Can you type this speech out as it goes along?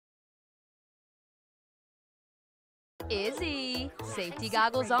Izzy, safety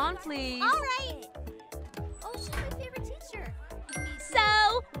goggles on, please. All right. Oh, she's my favorite teacher.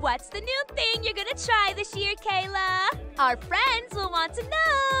 So, what's the new thing you're gonna try this year, Kayla? Our friends will want to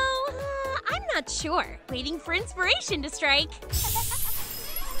know. I'm not sure. Waiting for inspiration to strike.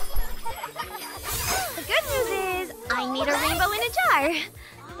 The good news is I made a rainbow in a jar.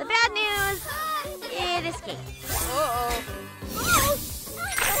 The bad news, it escaped. Uh-oh.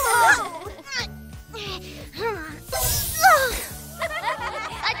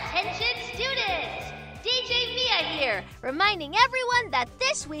 Attention students! DJ Mia here, reminding everyone that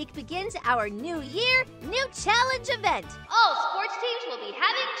this week begins our New Year, New Challenge event. All sports teams will be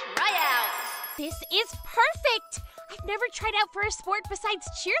having tryouts. This is perfect. I've never tried out for a sport besides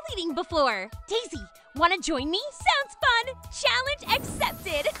cheerleading before. Daisy, wanna join me? Sounds fun. Challenge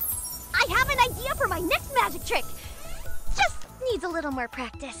accepted. I have an idea for my next magic trick. Just needs a little more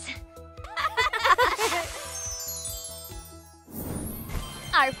practice.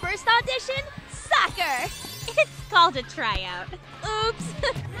 Our first audition, soccer. It's called a tryout. Oops.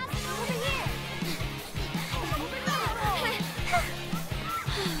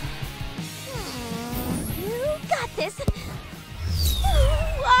 You got this.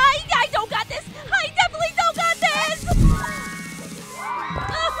 I don't got this. I definitely don't got this.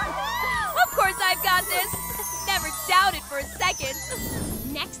 Of course I've got this. Never doubted for a second.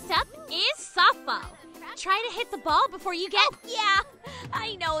 Next up is softball. Try to hit the ball before you get... Yeah,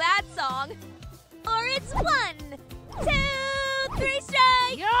 I know that song. Or it's 1, 2, 3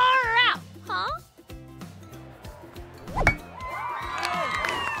 strikes. You're out. Huh?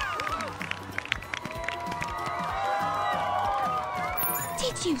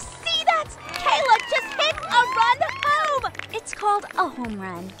 Did you see that? Kayla just hit a run home. It's called a home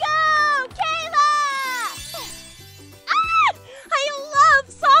run. Go, Kayla! Ah! I love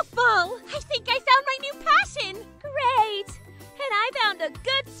softball. I think I found my new passion. Great. And I found a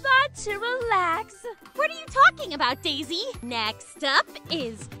good spot to relax. What are you talking about, Daisy? Next up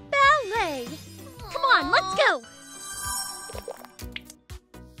is ballet. Come on, let's go.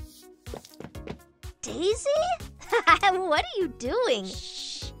 Daisy? What are you doing?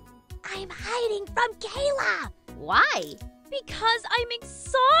 Shh. I'm hiding from Kayla. Why? Because I'm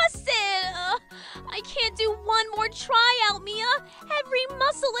exhausted. I can't do one more tryout, Mia. Every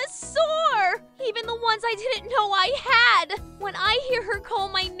muscle is sore. Even the ones I didn't know I had. When I hear her call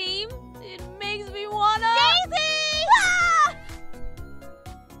my name, it makes me wanna... Daisy! Ah!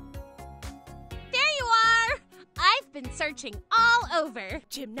 There you are. I've been searching all over.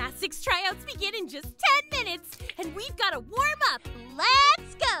 Gymnastics tryouts begin in just 10 minutes, and we've got to warm up.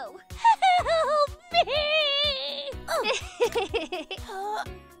 Let's go. Help me!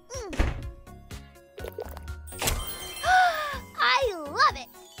 I love it!